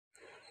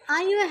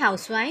Are you a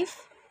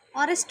housewife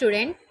or a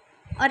student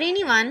or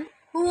anyone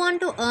who want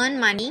to earn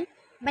money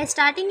by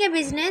starting a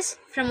business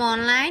from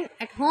online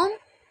at home?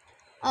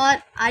 Or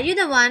are you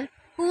the one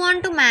who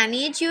want to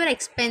manage your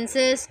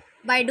expenses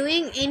by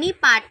doing any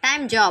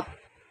part-time job?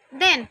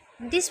 Then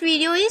this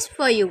video is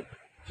for you.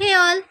 Hey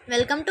all,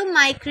 welcome to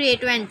my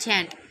creative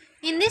enchant.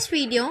 In this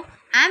video,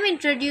 I am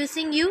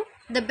introducing you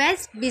the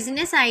best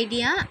business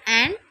idea,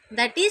 and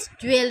that is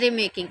jewelry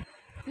making.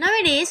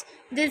 Nowadays,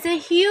 there is a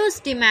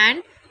huge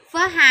demand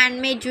for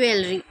handmade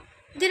jewelry.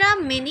 There are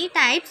many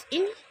types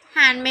in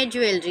handmade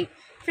jewelry.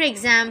 For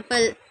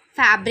example,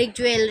 fabric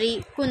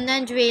jewelry,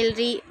 kundan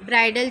jewelry,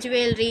 bridal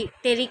jewelry,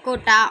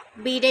 terracotta,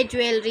 beaded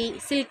jewelry,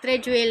 silk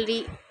thread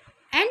jewelry,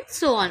 and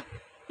so on.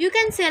 You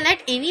can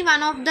select any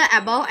one of the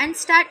above and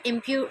start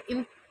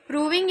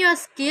improving your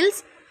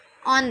skills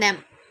on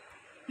them.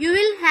 You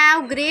will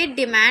have great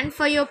demand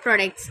for your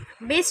products.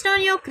 Based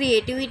on your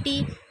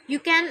creativity, you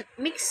can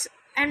mix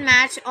and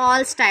match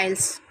all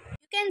styles.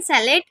 You can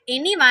select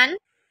any one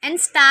and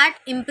start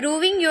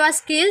improving your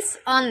skills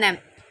on them.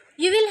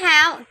 You will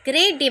have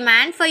great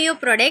demand for your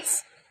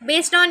products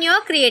based on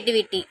your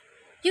creativity.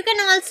 You can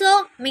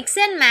also mix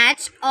and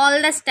match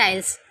all the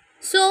styles.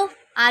 So,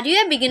 are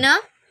you a beginner?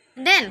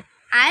 Then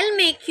I'll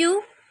make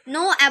you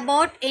know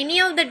about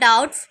any of the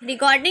doubts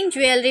regarding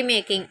jewelry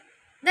making.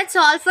 That's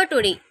all for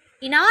today.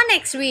 In our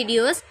next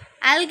videos,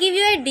 I'll give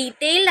you a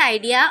detailed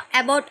idea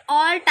about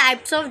all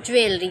types of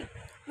jewelry.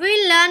 We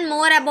will learn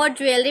more about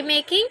jewelry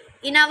making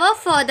in our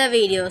further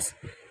videos.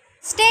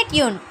 Stay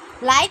tuned.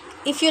 Like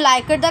if you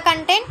liked the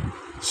content,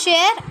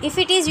 share if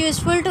it is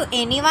useful to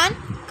anyone,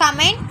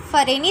 comment for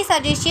any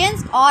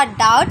suggestions or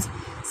doubts,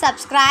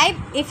 subscribe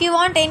if you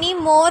want any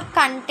more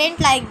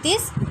content like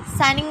this.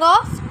 Signing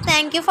off.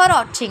 Thank you for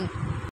watching.